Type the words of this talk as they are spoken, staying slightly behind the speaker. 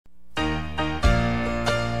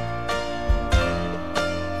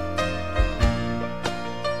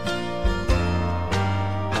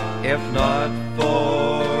if not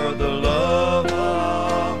for the love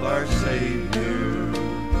of our Savior,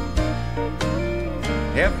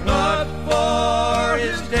 if not for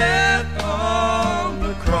His death on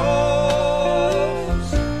the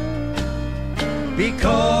cross,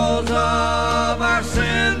 because of our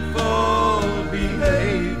sinful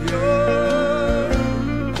behavior,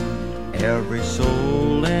 every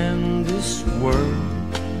soul in this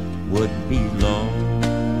world would be lost.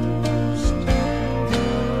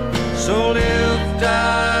 So lift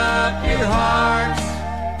up your hearts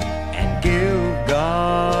and give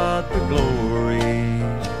God the glory.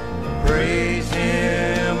 Praise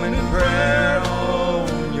Him in prayer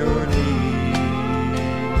on your knees.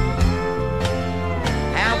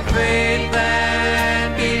 Have faith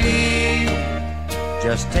and believe.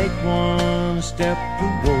 Just take one step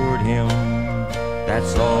toward Him.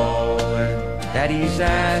 That's all that He's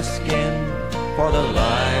asking for the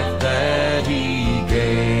life that He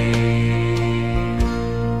gave.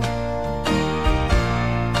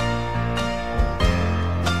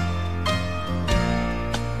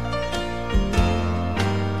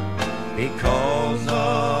 Because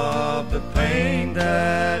of the pain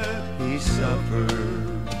that He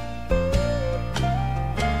suffered,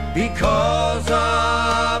 because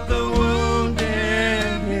of the wound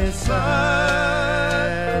in His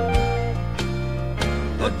side,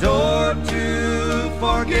 the door to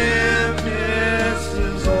forgiveness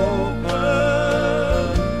is open.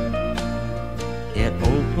 It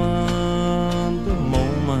opened the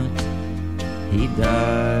moment He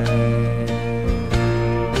died.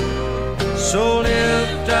 So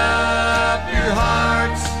lift up your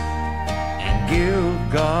hearts and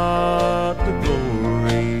give God the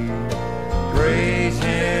glory. Praise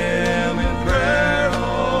Him in prayer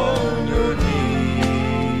on your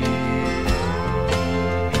knees.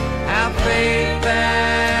 Have faith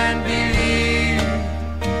and believe.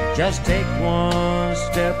 Just take one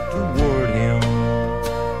step toward Him.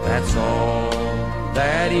 That's all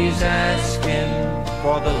that He's asking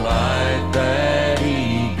for the life that